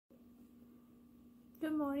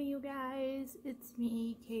Good morning, you guys. It's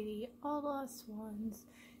me, Katie, All Lost Ones,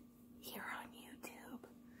 here on YouTube.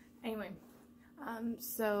 Anyway,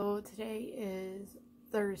 so today is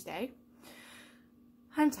Thursday.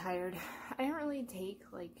 I'm tired. I didn't really take,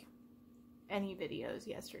 any videos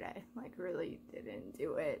yesterday. Really didn't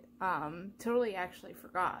do it. Totally actually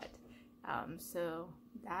forgot. So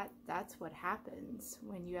that's what happens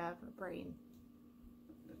when you have a brain.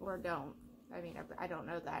 Or don't. I mean, I don't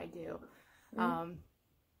know that I do.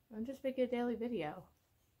 I'm just making a daily video.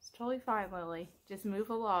 It's totally fine, Lily. Just move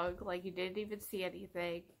along like you didn't even see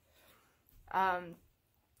anything.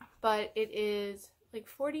 But it is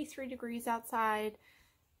 43 degrees outside.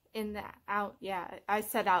 I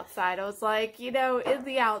said outside. I was like, in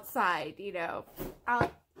the outside,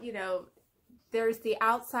 there's the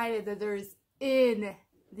outside and then there's in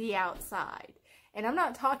the outside. And I'm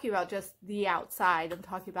not talking about just the outside. I'm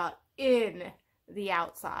talking about in the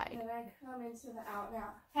outside. Can I come into the out now?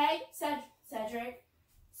 Hey, Cedric.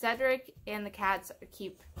 Cedric and the cats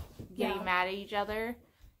keep getting mad at each other.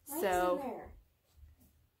 So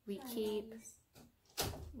we keep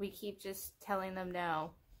just telling them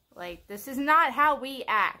no. This is not how we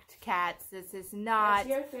act, cats. This is not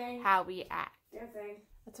how we act. Your thing.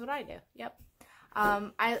 That's what I do. Yep.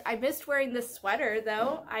 I missed wearing this sweater,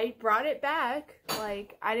 though. I brought it back.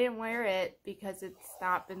 I didn't wear it because it's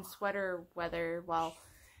not been sweater weather. Well,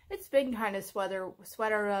 it's been kind of sweater, it's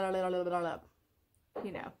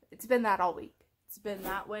been that all week. It's been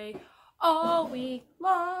that way all week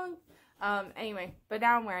long. Anyway, but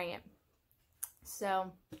now I'm wearing it.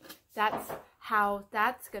 So, that's how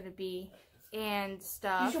that's gonna be and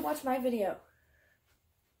stuff. You should watch my video.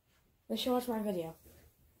 You should watch my video.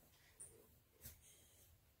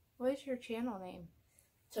 What is your channel name?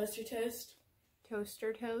 Toaster Toast.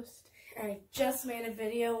 Toaster Toast? I just made a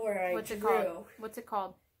video where I What's it called? What's it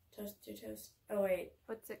called? Toaster Toast. Oh, wait.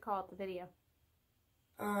 What's it called, the video?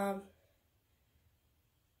 I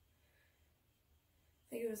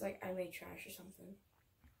think it was I made trash or something.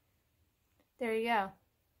 There you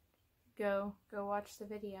go. Go watch the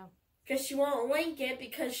video. Because she won't link it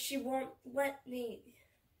because she won't let me.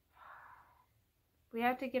 We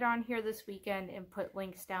have to get on here this weekend and put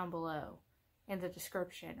links down below in the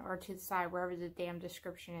description or to the side, wherever the damn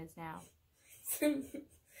description is now.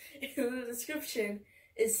 The description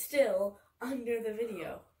is still under the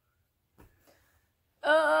video.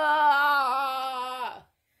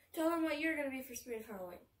 Tell them what you're going to be for Spirit of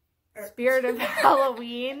Halloween. Spirit of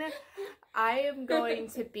Halloween? I am going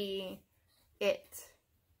to be it.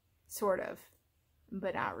 Sort of.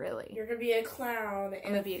 But not really. You're going to be a clown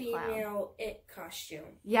in a female It costume.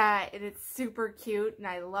 Yeah, and it's super cute, and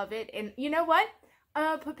I love it. And you know what?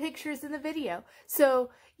 I'll put pictures in the video.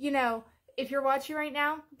 So, if you're watching right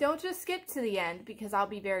now, don't just skip to the end, because I'll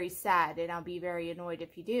be very sad, and I'll be very annoyed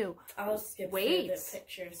if you do. I'll skip through the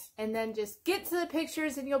pictures. And then just get to the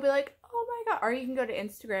pictures, and you'll be like, oh my god. Or you can go to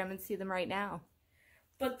Instagram and see them right now.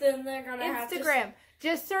 But then they're going to have to... Instagram.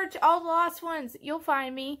 Just search All the Lost Ones. You'll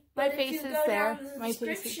find me. My face is there. My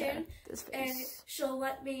face is there. And she'll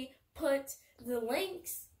let me put the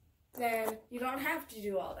links, then you don't have to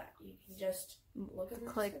do all that. You can just look at the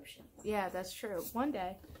description. Yeah, that's true. One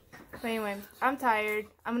day. But anyway, I'm tired.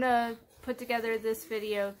 I'm going to put together this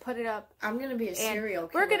video, put it up. I'm going to be a serial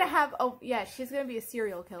killer. We're going to have... Oh, yeah, she's going to be a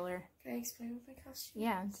serial killer. Can I explain what my costume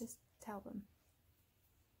Yeah, is? just tell them.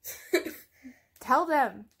 Tell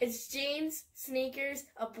them. It's jeans, sneakers,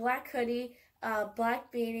 a black hoodie, a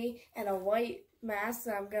black beanie, and a white mask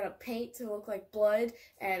that I'm going to paint to look like blood,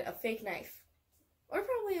 and a fake knife. Or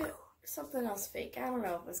probably something else fake. I don't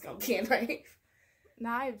know if it's going to be a knife.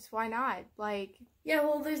 Knives, why not? Yeah,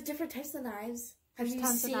 well, there's different types of knives. Have you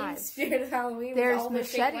seen Spirit of Halloween? There's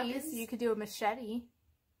machetes. You could do a machete.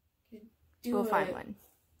 We'll find one.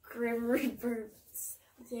 Grim Reaper.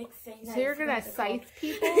 So you're going to scythe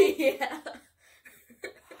people? Yeah.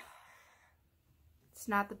 It's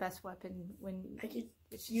not the best weapon when I could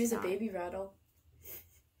use a baby rattle.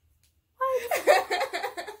 What?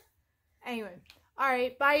 Anyway.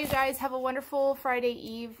 Alright, bye you guys. Have a wonderful Friday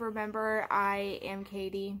Eve. Remember, I am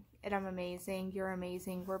Katie, and I'm amazing. You're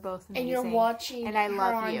amazing. We're both amazing. And you're watching and I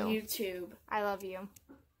love her you. On YouTube. I love you.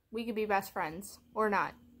 We could be best friends. Or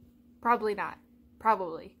not. Probably not.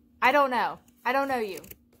 Probably. I don't know. I don't know you.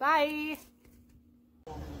 Bye.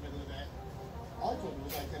 I thought it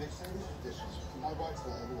was okay, so this is dishes. My wife's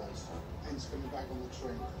there otherwise, hence coming back on the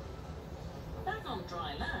train.